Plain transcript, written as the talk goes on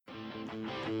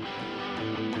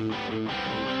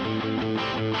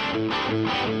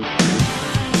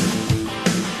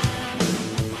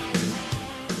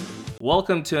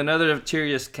Welcome to another of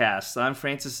Curious Cast. I'm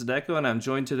Francis Sadeko, and I'm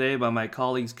joined today by my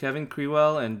colleagues Kevin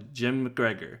Crewell and Jim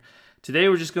McGregor. Today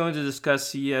we're just going to discuss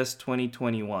CES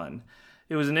 2021.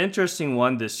 It was an interesting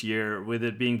one this year, with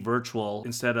it being virtual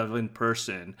instead of in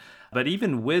person. But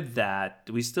even with that,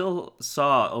 we still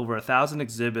saw over 1,000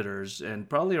 exhibitors, and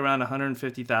probably around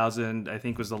 150,000, I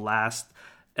think, was the last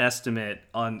estimate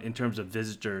in terms of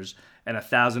visitors, and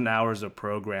 1,000 hours of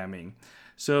programming.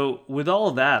 So with all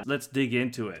of that, let's dig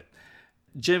into it.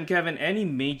 Jim, Kevin, any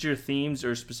major themes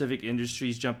or specific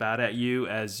industries jump out at you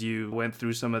as you went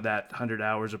through some of that 100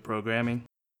 hours of programming?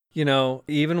 You know,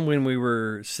 even when we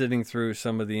were sitting through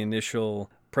some of the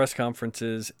initial press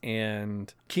conferences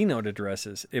and keynote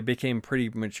addresses, it became pretty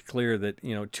much clear that,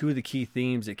 two of the key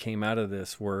themes that came out of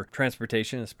this were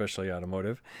transportation, especially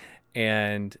automotive,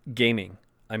 and gaming.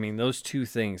 I mean, those two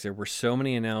things, there were so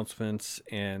many announcements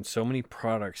and so many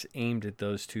products aimed at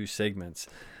those two segments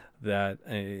that,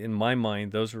 in my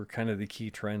mind, those were kind of the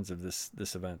key trends of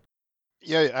this event.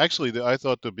 Yeah, actually, I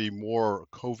thought there'd be more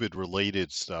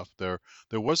COVID-related stuff. There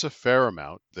was a fair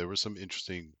amount. There were some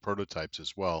interesting prototypes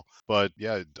as well. But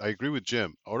yeah, I agree with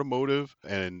Jim. Automotive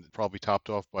and probably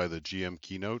topped off by the GM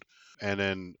keynote, and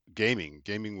then gaming.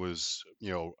 Gaming was,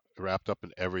 wrapped up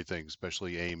in everything,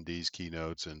 especially AMD's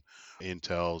keynotes and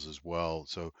Intel's as well.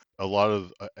 So a lot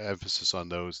of emphasis on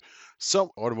those.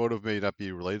 Some automotive may not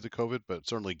be related to COVID, but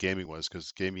certainly gaming was,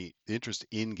 because gaming, the interest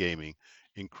in gaming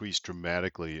increased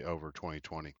dramatically over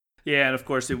 2020. Yeah, and of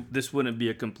course, this wouldn't be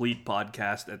a complete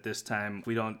podcast at this time if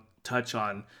we don't touch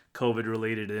on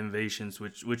COVID-related innovations,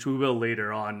 which we will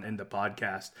later on in the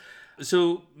podcast.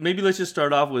 So maybe let's just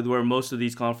start off with where most of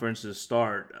these conferences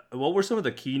start. What were some of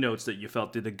the keynotes that you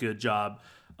felt did a good job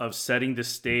of setting the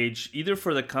stage, either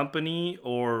for the company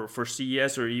or for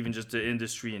CES or even just the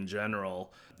industry in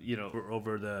general,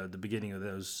 over the beginning of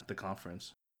the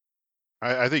conference?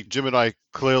 I think Jim and I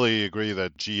clearly agree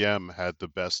that GM had the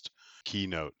best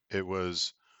keynote. It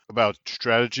was about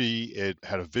strategy. It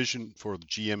had a vision for the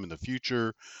GM in the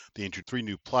future. They entered 3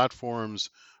 new platforms.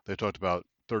 They talked about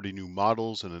 30 new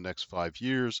models in the next 5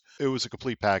 years. It was a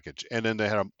complete package. And then they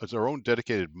had their own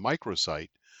dedicated microsite,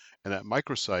 and that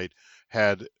microsite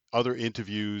had other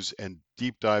interviews and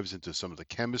deep dives into some of the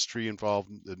chemistry involved,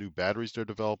 the new batteries they're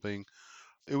developing.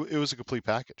 It was a complete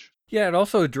package. Yeah, it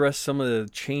also addressed some of the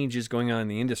changes going on in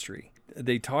the industry.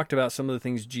 They talked about some of the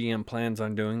things GM plans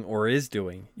on doing or is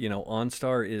doing.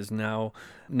 OnStar is now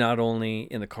not only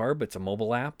in the car, but it's a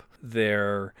mobile app.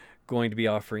 They're going to be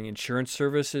offering insurance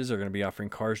services. They're going to be offering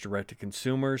cars direct to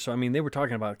consumer. So, I mean, they were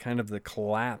talking about kind of the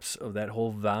collapse of that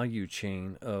whole value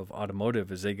chain of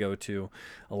automotive as they go to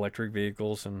electric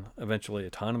vehicles and eventually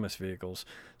autonomous vehicles.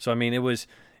 So, I mean, it was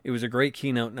a great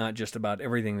keynote, not just about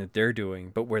everything that they're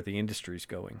doing, but where the industry's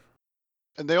going.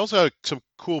 And they also had some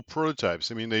cool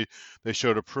prototypes. I mean, they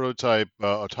showed a prototype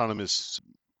autonomous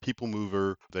people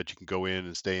mover that you can go in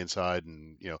and stay inside,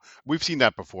 and we've seen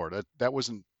that before. That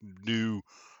wasn't new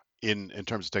in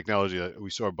terms of technology. We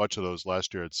saw a bunch of those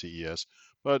last year at CES,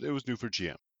 but it was new for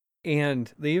GM.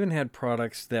 And they even had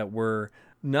products that were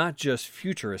not just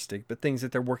futuristic, but things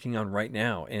that they're working on right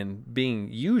now and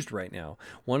being used right now.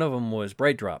 One of them was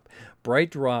BrightDrop.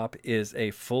 BrightDrop is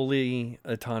a fully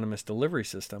autonomous delivery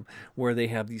system where they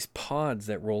have these pods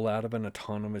that roll out of an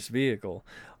autonomous vehicle.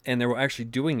 And they're actually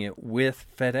doing it with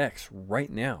FedEx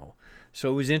right now.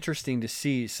 So it was interesting to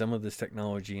see some of this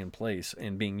technology in place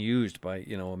and being used by,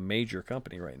 a major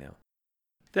company right now.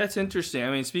 That's interesting.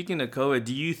 I mean, speaking of COVID,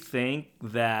 do you think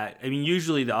that,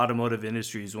 usually the automotive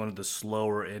industry is one of the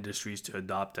slower industries to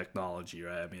adopt technology,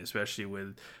 right? I mean, especially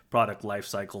with product life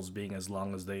cycles being as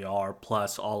long as they are,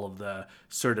 plus all of the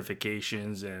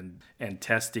certifications and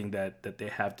testing that they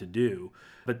have to do.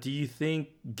 But do you think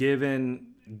given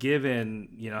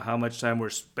how much time we're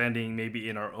spending maybe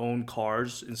in our own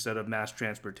cars instead of mass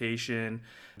transportation,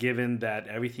 given that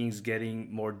everything's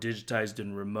getting more digitized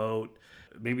and remote,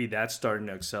 maybe that's starting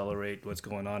to accelerate what's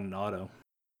going on in auto?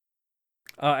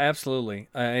 Absolutely.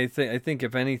 I think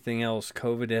if anything else,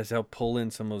 COVID has helped pull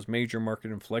in some of those major market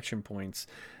inflection points,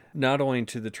 not only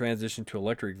to the transition to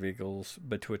electric vehicles,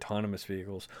 but to autonomous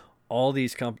vehicles. All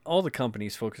the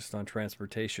companies focused on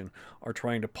transportation are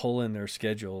trying to pull in their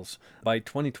schedules by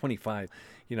 2025.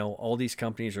 All these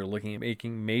companies are looking at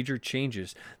making major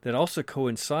changes that also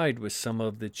coincide with some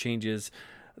of the changes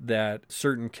that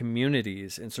certain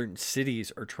communities and certain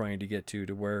cities are trying to get to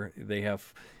where they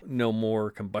have no more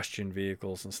combustion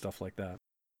vehicles and stuff like that.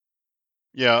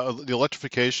 Yeah, the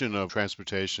electrification of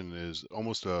transportation is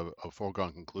almost a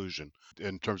foregone conclusion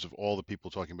in terms of all the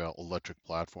people talking about electric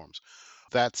platforms.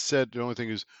 That said, the only thing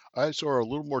is I saw a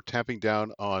little more tamping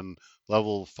down on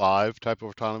level 5 type of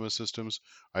autonomous systems.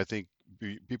 I think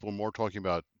people are more talking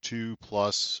about 2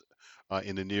 plus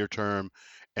in the near term,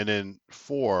 and then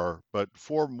 4, but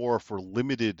 4 more for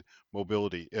limited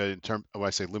mobility. In term, when I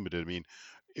say limited, I mean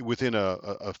within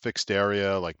a fixed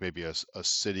area, like maybe a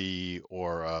city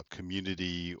or a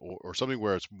community or something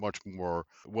where it's much more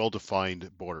well-defined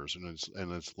borders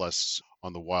and it's less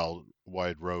on the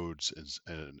wide roads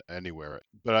and anywhere.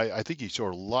 But I think you saw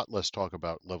a lot less talk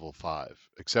about level 5,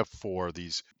 except for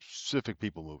these specific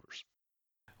people movers.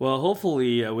 Well,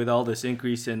 hopefully, with all this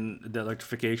increase in the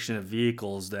electrification of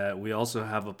vehicles, that we also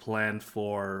have a plan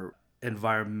for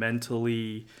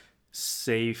environmentally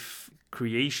safe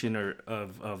creation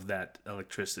of that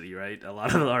electricity, right? A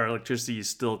lot of our electricity is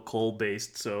still coal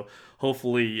based, so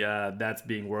hopefully that's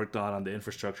being worked on the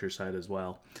infrastructure side as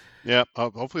well. Yeah,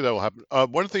 hopefully that will happen.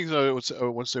 One of the things I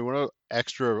want to say, one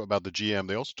extra about the GM,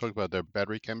 they also talk about their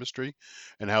battery chemistry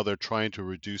and how they're trying to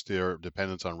reduce their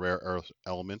dependence on rare earth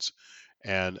elements.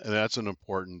 And that's an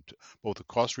important, both a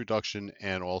cost reduction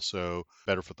and also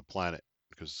better for the planet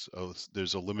because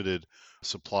there's a limited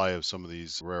supply of some of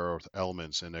these rare earth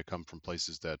elements and they come from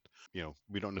places that,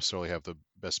 we don't necessarily have the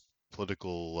best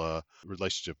political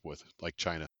relationship with, like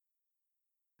China.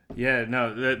 Yeah,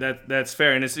 no, that's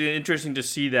fair, and it's interesting to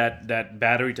see that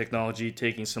battery technology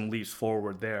taking some leaps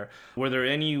forward there. Were there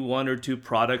any one or two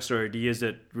products or ideas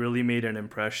that really made an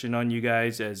impression on you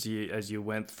guys as you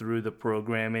went through the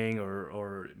programming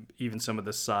or even some of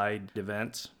the side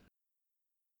events?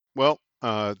 Well,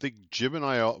 I think Jim and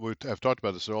have talked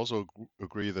about this. I also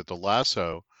agree that the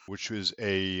Lasso, which is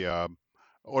a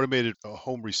automated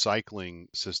home recycling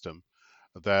system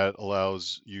that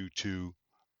allows you to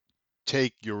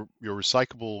take your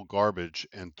recyclable garbage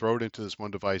and throw it into this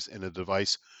one device, and the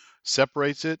device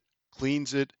separates it,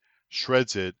 cleans it,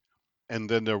 shreds it, and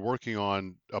then they're working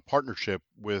on a partnership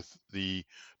with the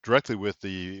directly with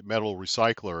the metal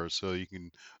recycler, so you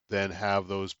can then have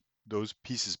those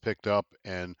pieces picked up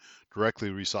and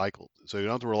directly recycled. So you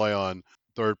don't have to rely on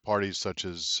third parties such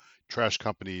as trash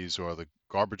companies or the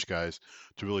garbage guys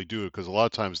to really do it because a lot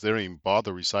of times they don't even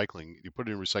bother recycling. You put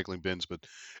it in recycling bins, but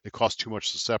it costs too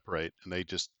much to separate, and they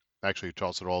just actually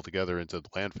toss it all together into the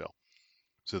landfill.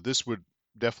 So this would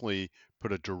definitely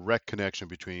put a direct connection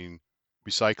between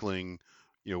recycling,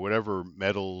 whatever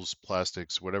metals,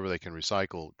 plastics, whatever they can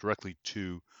recycle directly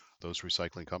to those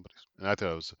recycling companies. And I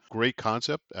thought it was a great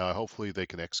concept. Hopefully they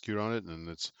can execute on it and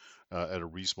it's at a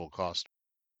reasonable cost.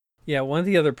 Yeah, one of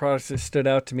the other products that stood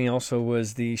out to me also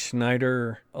was the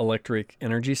Schneider Electric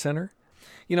Energy Center.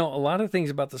 You know, a lot of things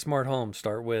about the smart home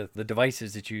start with the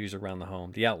devices that you use around the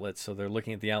home, the outlets. So they're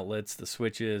looking at the outlets, the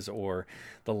switches, or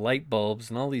the light bulbs,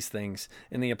 and all these things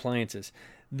in the appliances.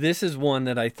 This is one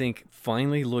that I think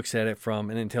finally looks at it from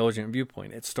an intelligent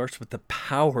viewpoint. It starts with the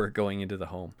power going into the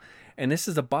home. And this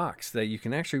is a box that you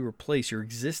can actually replace your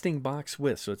existing box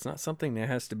with. So it's not something that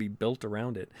has to be built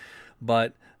around it.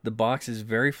 But the box is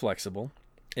very flexible.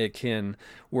 It can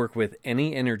work with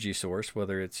any energy source,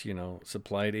 whether it's,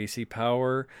 supplied AC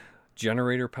power,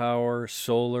 generator power,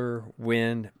 solar,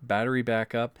 wind, battery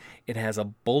backup. It has a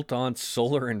bolt-on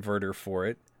solar inverter for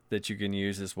it that you can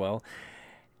use as well.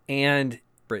 And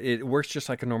it works just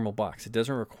like a normal box. It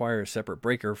doesn't require a separate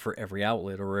breaker for every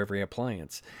outlet or every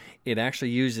appliance. It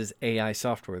actually uses AI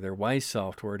software, their WISE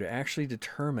software, to actually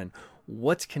determine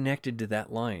what's connected to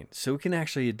that line. So it can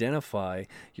actually identify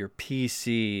your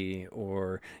PC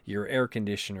or your air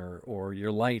conditioner or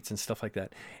your lights and stuff like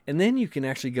that. And then you can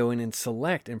actually go in and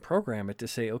select and program it to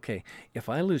say, okay, if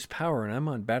I lose power and I'm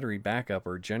on battery backup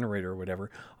or generator or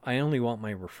whatever, I only want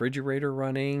my refrigerator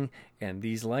running and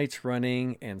these lights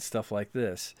running and stuff like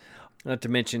this. Not to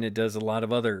mention it does a lot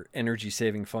of other energy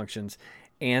saving functions,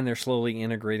 and they're slowly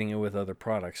integrating it with other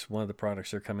products. One of the products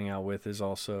they're coming out with is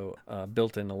also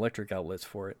built-in electric outlets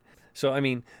for it. So, I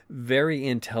mean, very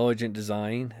intelligent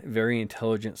design, very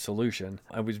intelligent solution.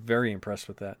 I was very impressed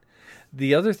with that.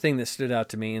 The other thing that stood out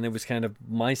to me, and it was kind of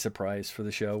my surprise for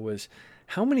the show, was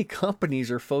how many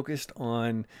companies are focused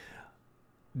on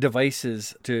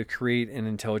devices to create an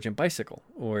intelligent bicycle,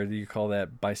 or you call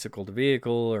that bicycle to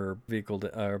vehicle, or vehicle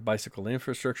to, or bicycle to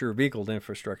infrastructure, or vehicle to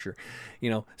infrastructure.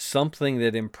 Something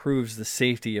that improves the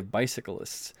safety of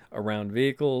bicyclists around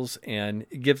vehicles and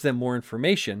gives them more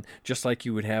information, just like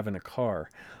you would have in a car.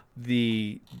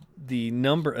 The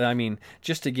number, I mean,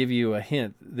 just to give you a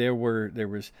hint, there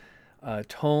was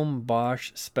Tome,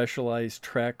 Bosch, Specialized,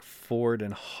 Trek, Ford,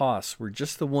 and Haas were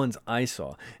just the ones I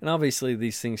saw. And obviously,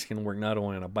 these things can work not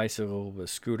only on a bicycle, a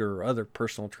scooter, or other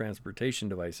personal transportation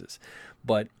devices.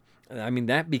 But I mean,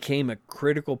 that became a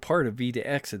critical part of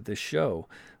V2X at this show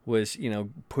was,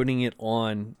 putting it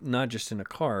on not just in a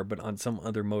car, but on some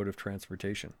other mode of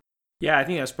transportation. Yeah, I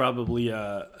think that's probably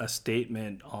a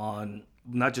statement on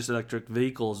not just electric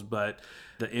vehicles, but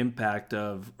the impact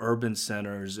of urban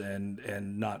centers and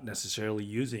not necessarily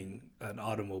using an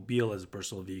automobile as a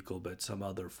personal vehicle, but some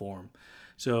other form.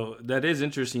 So that is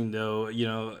interesting, though,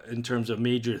 in terms of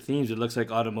major themes, it looks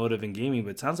like automotive and gaming,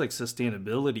 but it sounds like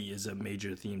sustainability is a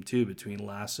major theme too between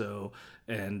Lasso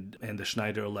and the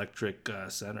Schneider Electric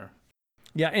Center.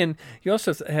 Yeah, and you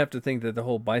also have to think that the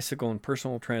whole bicycle and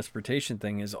personal transportation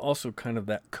thing is also kind of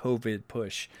that COVID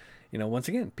push. Once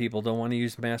again, people don't want to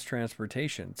use mass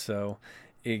transportation. So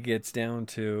it gets down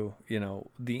to,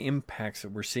 the impacts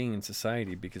that we're seeing in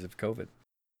society because of COVID.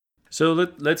 So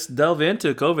let's delve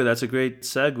into COVID. That's a great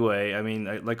segue. I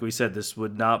mean, like we said, this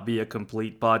would not be a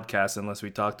complete podcast unless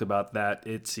we talked about that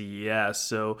at CES.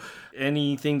 So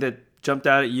anything that jumped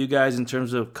out at you guys in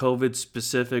terms of COVID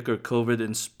specific or COVID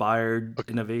inspired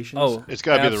innovations? Oh, It's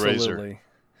got to be the absolutely. Razor.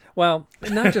 Well,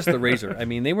 not just the Razor. I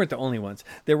mean, they weren't the only ones.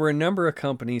 There were a number of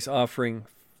companies offering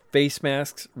face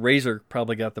masks. Razor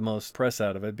probably got the most press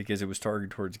out of it because it was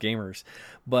targeted towards gamers.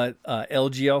 But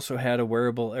LG also had a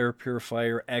wearable air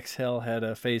purifier. Exhale had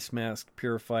a face mask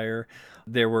purifier.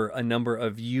 There were a number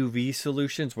of UV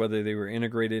solutions, whether they were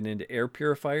integrated into air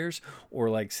purifiers or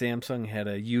like Samsung had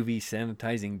a UV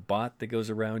sanitizing bot that goes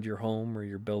around your home or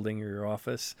your building or your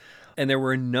office. And there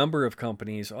were a number of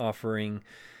companies offering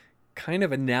kind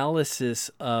of analysis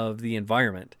of the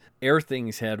environment.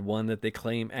 AirThings had one that they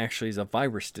claim actually is a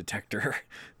virus detector.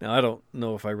 Now, I don't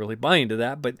know if I really buy into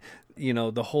that, but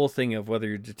the whole thing of whether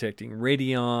you're detecting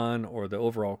radion or the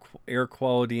overall air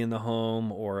quality in the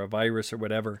home or a virus or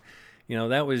whatever,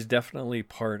 that was definitely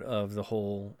part of the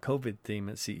whole COVID theme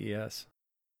at CES.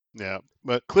 Yeah,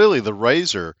 but clearly the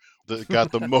Razor that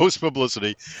got the most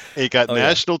publicity. It got Oh, yeah.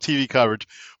 national TV coverage.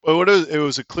 But it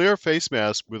was a clear face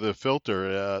mask with a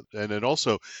filter, and it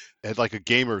also had like a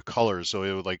gamer color, so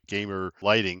it was like gamer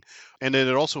lighting. And then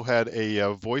it also had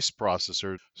a voice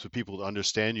processor, so people would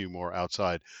understand you more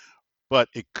outside. But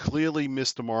it clearly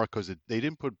missed the mark because they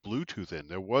didn't put Bluetooth in.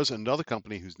 There was another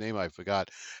company whose name I forgot,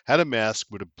 had a mask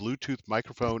with a Bluetooth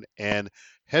microphone and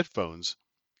headphones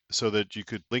so that you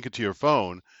could link it to your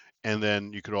phone, and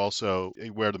then you could also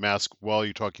wear the mask while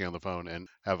you're talking on the phone and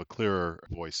have a clearer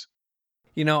voice.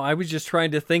 I was just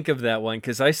trying to think of that one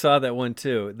because I saw that one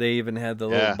too. They even had the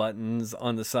little Yeah. buttons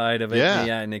on the side of it. Yeah.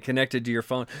 Yeah, and it connected to your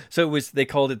phone. So they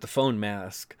called it the phone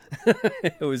mask.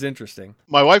 It was interesting.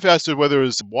 My wife asked her whether it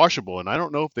was washable, and I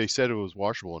don't know if they said it was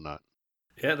washable or not.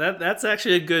 Yeah, that's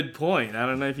actually a good point. I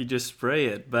don't know if you just spray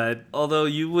it, but although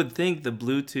you would think the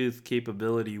Bluetooth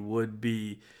capability would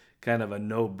be kind of a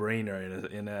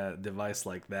no-brainer in a device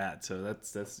like that. So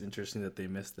that's interesting that they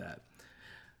missed that.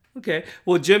 Okay.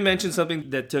 Well, Jim mentioned something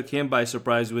that took him by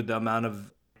surprise with the amount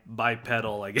of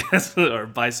bipedal, I guess, or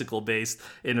bicycle-based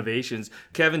innovations.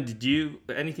 Kevin, did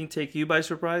anything take you by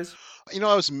surprise?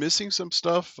 I was missing some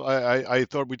stuff. I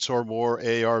thought we'd saw more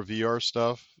AR, VR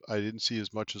stuff. I didn't see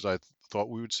as much as I thought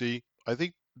we would see. I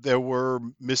think there were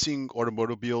missing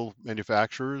automobile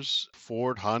manufacturers.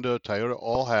 Ford, Honda, Toyota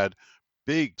all had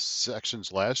big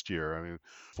sections last year. I mean,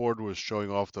 Ford was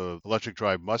showing off the electric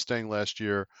drive Mustang last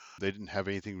year. They didn't have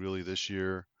anything really this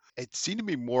year. It seemed to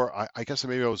be more, I guess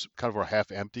maybe I was kind of a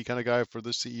half empty kind of guy for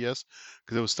this CES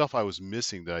because there was stuff I was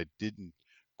missing that I didn't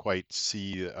quite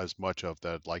see as much of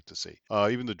that I'd like to see.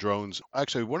 Even the drones.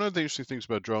 Actually, one of the interesting things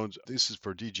about drones, this is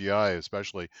for DJI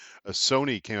especially,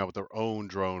 Sony came out with their own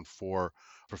drone for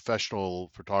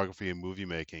professional photography and movie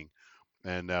making.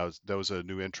 And that was a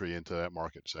new entry into that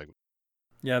market segment.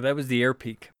 Yeah, that was the Air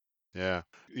Peak. Yeah,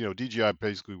 DJI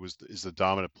basically is the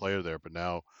dominant player there, but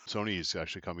now Sony is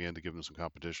actually coming in to give them some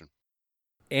competition.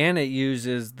 And it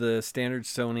uses the standard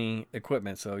Sony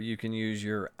equipment, so you can use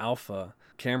your Alpha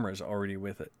cameras already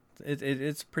with it.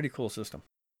 It's a pretty cool system.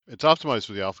 It's optimized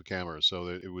for the alpha cameras, so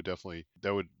that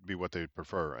that would be what they'd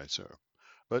prefer, right? So,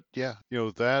 but yeah,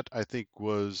 that I think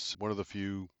was one of the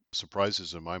few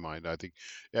surprises in my mind. I think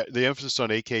the emphasis on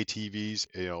 8K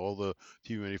TVs, all the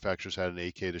TV manufacturers had an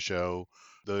 8K to show.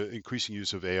 The increasing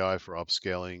use of AI for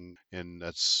upscaling, and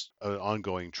that's an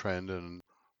ongoing trend. And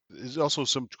there's also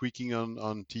some tweaking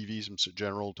on TVs in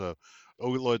general. To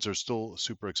OLEDs are still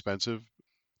super expensive.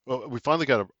 Well, we finally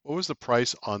got what was the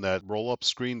price on that roll-up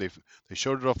screen? They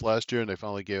showed it off last year, and they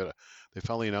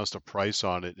finally announced a price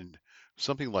on it, and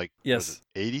something like, was it Yes.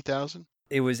 80,000?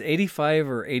 It was $85,000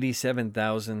 or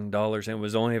 $87,000, and it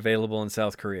was only available in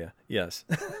South Korea. Yes.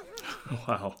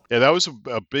 Wow. Yeah, that was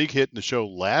a big hit in the show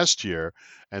last year,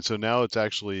 and so now it's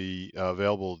actually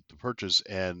available to purchase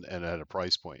and at a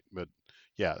price point. But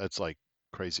yeah, that's like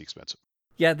crazy expensive.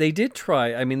 Yeah, they did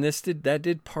try. I mean, that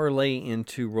did parlay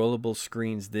into rollable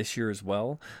screens this year as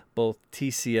well. Both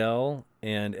TCL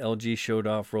and LG showed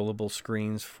off rollable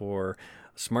screens for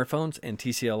smartphones, and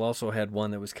TCL also had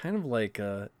one that was kind of like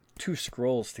two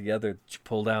scrolls together that you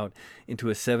pulled out into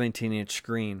a 17-inch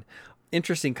screen.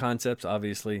 Interesting concepts.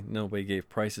 Obviously, nobody gave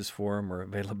prices for them or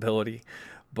availability,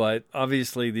 but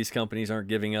obviously these companies aren't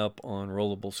giving up on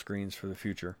rollable screens for the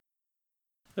future.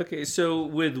 Okay, so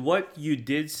with what you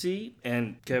did see,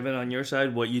 and Kevin, on your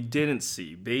side, what you didn't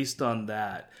see, based on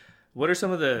that, what are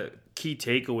some of the key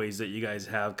takeaways that you guys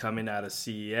have coming out of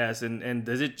CES? And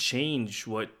does it change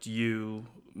what you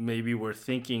maybe were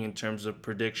thinking in terms of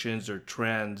predictions or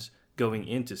trends going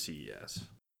into CES?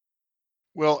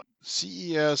 Well,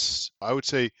 CES, I would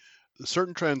say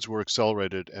certain trends were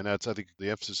accelerated, and that's, I think, the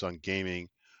emphasis on gaming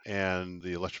and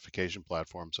the electrification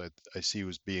platforms I see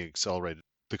was being accelerated.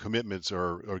 The commitments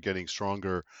are getting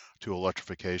stronger to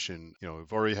electrification.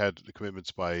 We've already had the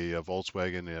commitments by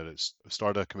Volkswagen, and it's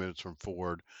startup commitments from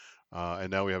Ford,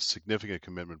 and now we have significant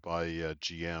commitment by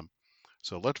GM.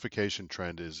 So electrification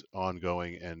trend is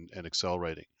ongoing and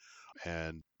accelerating.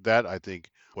 And that, I think,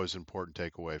 was an important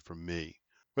takeaway for me.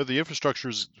 Whether the infrastructure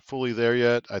is fully there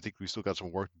yet, I think we still got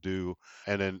some work to do.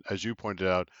 And then, as you pointed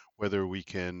out, whether we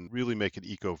can really make it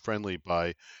eco-friendly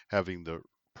by having the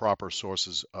proper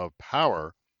sources of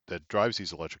power that drives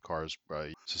these electric cars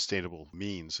by sustainable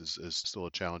means is still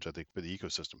a challenge, I think, for the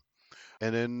ecosystem.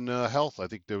 And then health, I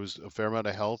think there was a fair amount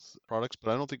of health products,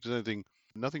 but I don't think there's anything,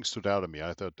 nothing stood out to me.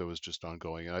 I thought that was just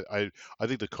ongoing. I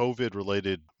think the COVID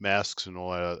related masks and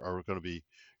all that are going to be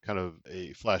kind of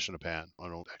a flash in the pan. I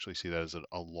don't actually see that as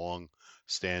a long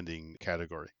standing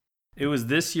category. It was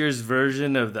this year's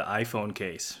version of the iPhone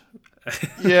case.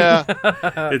 Yeah.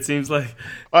 It seems like.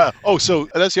 So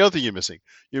that's the other thing you're missing.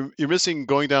 You're missing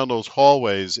going down those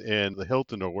hallways in the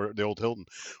Hilton or where the old Hilton,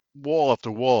 wall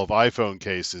after wall of iPhone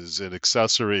cases and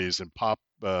accessories and pop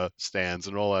stands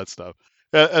and all that stuff.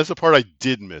 That's the part I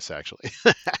did miss, actually.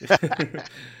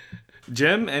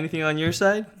 Jim, anything on your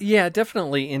side? Yeah,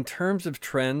 definitely. In terms of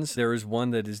trends, there is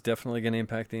one that is definitely going to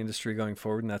impact the industry going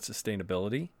forward, and that's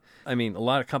sustainability. I mean, a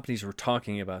lot of companies were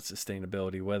talking about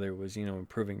sustainability, whether it was,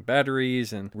 improving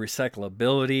batteries, and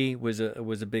recyclability was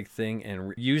a big thing,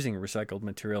 and using recycled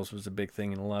materials was a big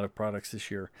thing in a lot of products this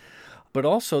year. But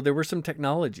also there were some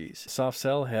technologies.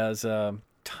 SoftCell has a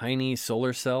tiny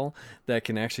solar cell that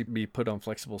can actually be put on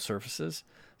flexible surfaces.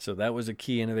 So that was a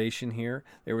key innovation here.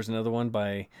 There was another one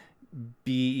by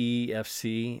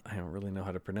BEFC. I don't really know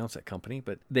how to pronounce that company,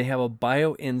 but they have a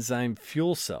bioenzyme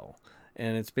fuel cell.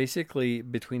 And it's basically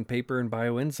between paper and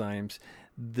bioenzymes.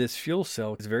 This fuel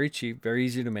cell is very cheap, very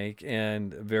easy to make,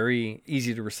 and very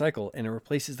easy to recycle. And it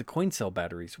replaces the coin cell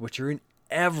batteries, which are in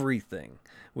everything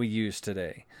we use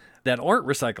today that aren't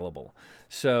recyclable.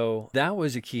 So that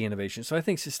was a key innovation. So I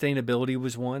think sustainability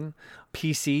was one.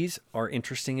 PCs are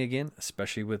interesting again,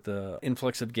 especially with the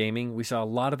influx of gaming. We saw a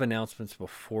lot of announcements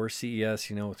before CES,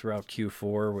 throughout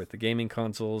Q4 with the gaming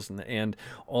consoles and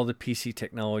all the PC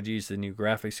technologies, the new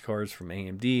graphics cards from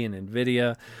AMD and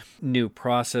NVIDIA, new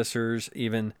processors.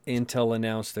 Even Intel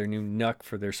announced their new NUC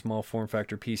for their small form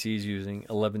factor PCs using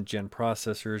 11th gen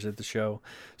processors at the show.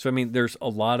 So, I mean, there's a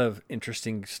lot of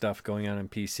interesting stuff going on in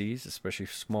PCs, especially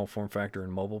small form factor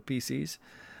and mobile PCs,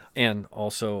 and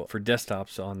also for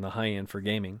desktops on the high end for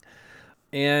gaming.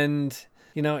 And,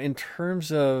 in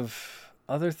terms of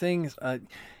other things,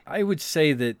 I would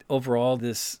say that overall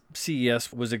this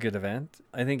CES was a good event.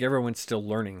 I think everyone's still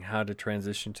learning how to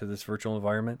transition to this virtual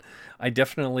environment. I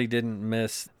definitely didn't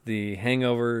miss the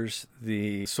hangovers,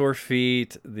 the sore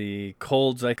feet, the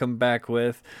colds I come back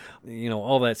with,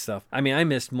 all that stuff. I mean, I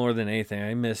missed more than anything.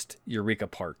 I missed Eureka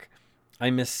Park. I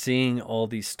miss seeing all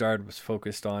these startups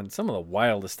focused on some of the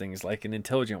wildest things, like an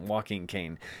intelligent walking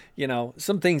cane.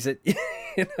 Some things that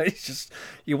it's just,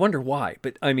 you wonder why.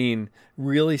 But I mean,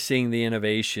 really seeing the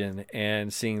innovation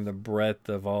and seeing the breadth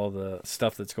of all the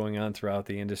stuff that's going on throughout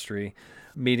the industry,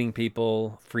 meeting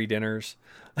people, free dinners.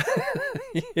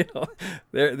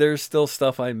 There's still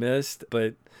stuff I missed,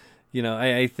 but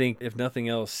I think if nothing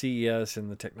else, CES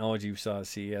and the technology we saw at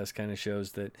CES kind of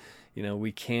shows that,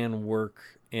 we can work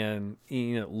and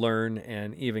learn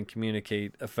and even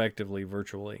communicate effectively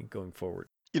virtually going forward.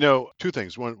 Two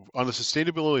things. One, on the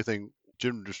sustainability thing,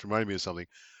 Jim just reminded me of something.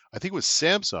 I think it was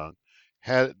Samsung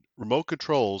had remote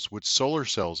controls with solar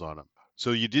cells on them.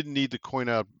 So you didn't need to coin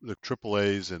out the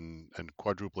AAAs and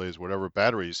quadruple A's, whatever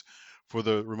batteries for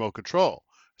the remote control.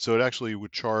 So it actually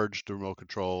would charge the remote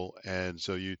control, and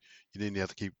so you didn't have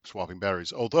to keep swapping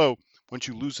batteries. Although once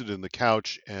you lose it in the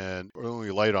couch and only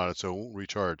light on it, so it won't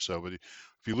recharge. So but if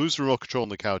you lose the remote control in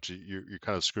the couch, you're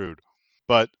kind of screwed.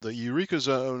 But the Eureka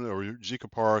Zone or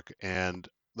Zika Park and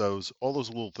all those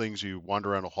little things, you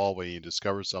wander around a hallway and you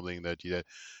discover something that you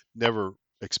never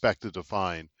expected to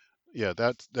find. Yeah,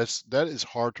 that is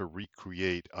hard to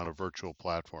recreate on a virtual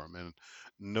platform, and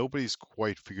nobody's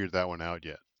quite figured that one out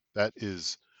yet. That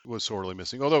was sorely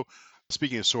missing. Although,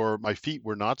 speaking of sore, my feet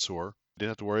were not sore.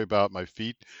 Didn't have to worry about my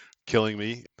feet killing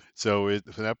me. So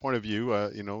from that point of view,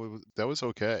 that was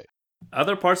okay.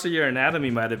 Other parts of your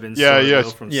anatomy might have been Yeah, sore, yes,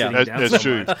 though, from sitting down that's so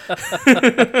true. much.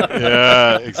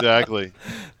 Yeah, exactly.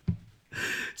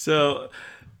 So,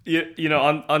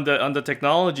 on the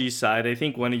technology side, I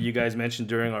think one of you guys mentioned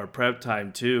during our prep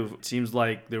time too. It seems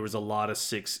like there was a lot of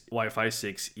Wi-Fi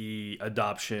 6E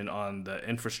adoption on the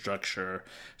infrastructure.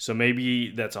 So maybe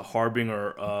that's a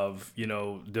harbinger of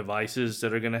devices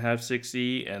that are going to have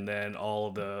 6E, and then all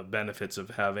of the benefits of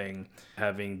having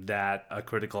that a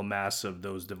critical mass of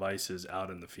those devices out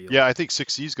in the field. Yeah, I think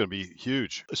 6E is going to be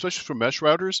huge, especially for mesh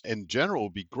routers. In general,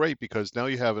 would be great because now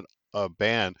you have a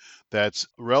band that's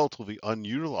relatively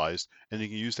unutilized, and you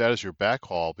can use that as your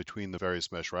backhaul between the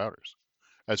various mesh routers,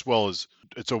 as well as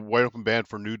it's a wide open band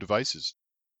for new devices.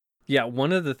 Yeah,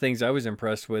 one of the things I was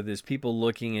impressed with is people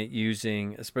looking at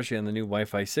using, especially on the new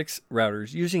Wi-Fi 6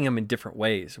 routers, using them in different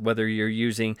ways. Whether you're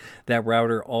using that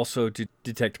router also to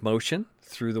detect motion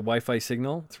through the Wi-Fi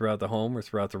signal throughout the home or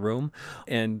throughout the room.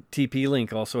 And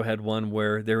TP-Link also had one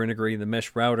where they're integrating the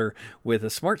mesh router with a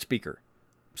smart speaker.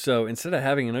 So instead of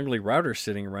having an ugly router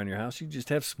sitting around your house, you just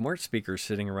have smart speakers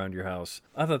sitting around your house.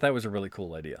 I thought that was a really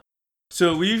cool idea.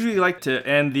 So we usually like to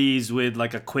end these with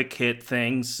like a quick hit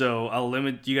thing. So I'll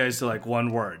limit you guys to like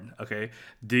one word. Okay.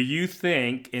 Do you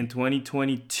think in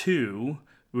 2022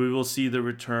 we will see the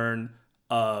return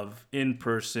of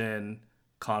in-person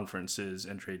conferences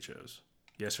and trade shows?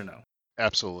 Yes or no?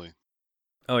 Absolutely.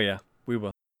 Oh, yeah, we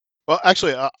will. Well,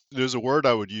 actually, there's a word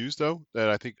I would use, though, that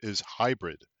I think is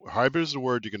hybrid. Hybrid is a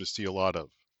word you're going to see a lot of.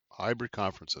 Hybrid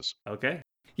conferences. Okay.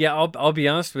 Yeah, I'll be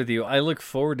honest with you. I look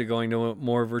forward to going to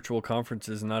more virtual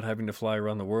conferences and not having to fly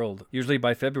around the world. Usually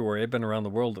by February, I've been around the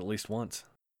world at least once.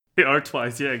 Or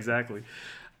twice. Yeah, exactly.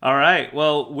 All right.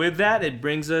 Well, with that, it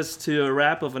brings us to a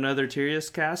wrap of another Tirius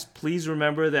Cast. Please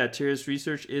remember that Tirius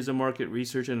Research is a market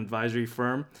research and advisory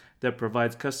firm that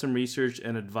provides custom research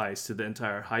and advice to the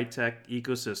entire high-tech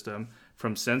ecosystem,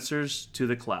 from sensors to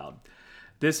the cloud.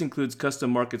 This includes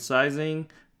custom market sizing,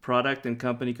 product and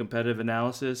company competitive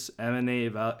analysis, M&A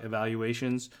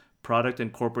evaluations, product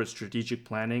and corporate strategic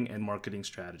planning, and marketing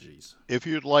strategies. If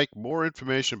you'd like more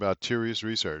information about Tirius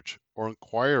Research or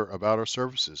inquire about our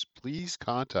services, please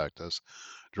contact us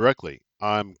directly.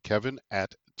 I'm Kevin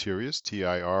at Tirius,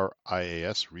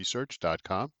 TIRIAS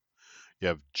research.com. You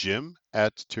have Jim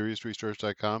at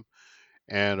TiriusResearch.com,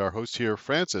 and our host here,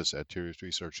 Francis at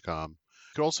TiriusResearch.com. You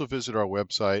can also visit our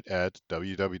website at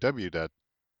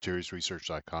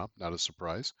www.TiriusResearch.com. Not a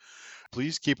surprise.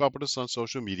 Please keep up with us on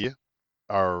social media.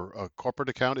 Our corporate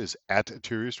account is at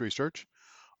Tirius Research.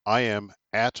 I am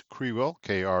at Crewell,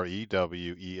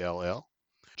 Krewell.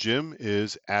 Jim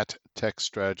is at Tech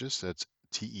Strategist. That's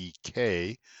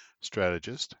TEK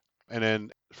Strategist. And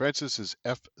then Francis is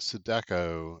F.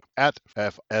 Sideco at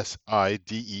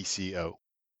FSIDECO.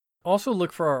 Also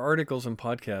look for our articles and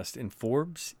podcasts in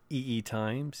Forbes, EE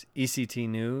Times, ECT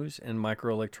News, and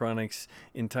Microelectronics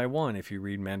in Taiwan if you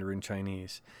read Mandarin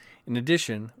Chinese. In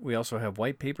addition, we also have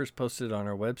white papers posted on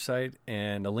our website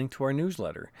and a link to our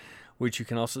newsletter, which you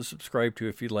can also subscribe to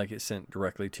if you'd like it sent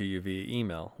directly to you via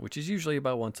email, which is usually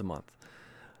about once a month.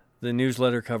 The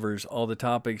newsletter covers all the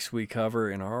topics we cover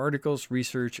in our articles,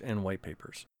 research, and white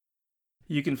papers.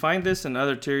 You can find this and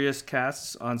other Tirius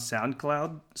Casts on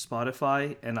SoundCloud,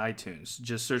 Spotify, and iTunes.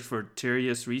 Just search for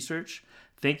Tirius Research.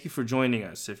 Thank you for joining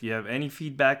us. If you have any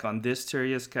feedback on this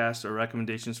Tirius Cast or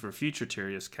recommendations for future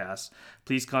Tirius Casts,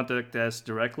 please contact us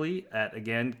directly at,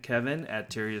 again, Kevin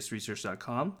at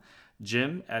TiriusResearch.com,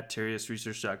 Jim at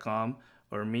TiriusResearch.com,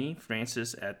 or me,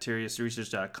 Francis at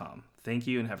TiriusResearch.com. Thank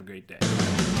you and have a great day.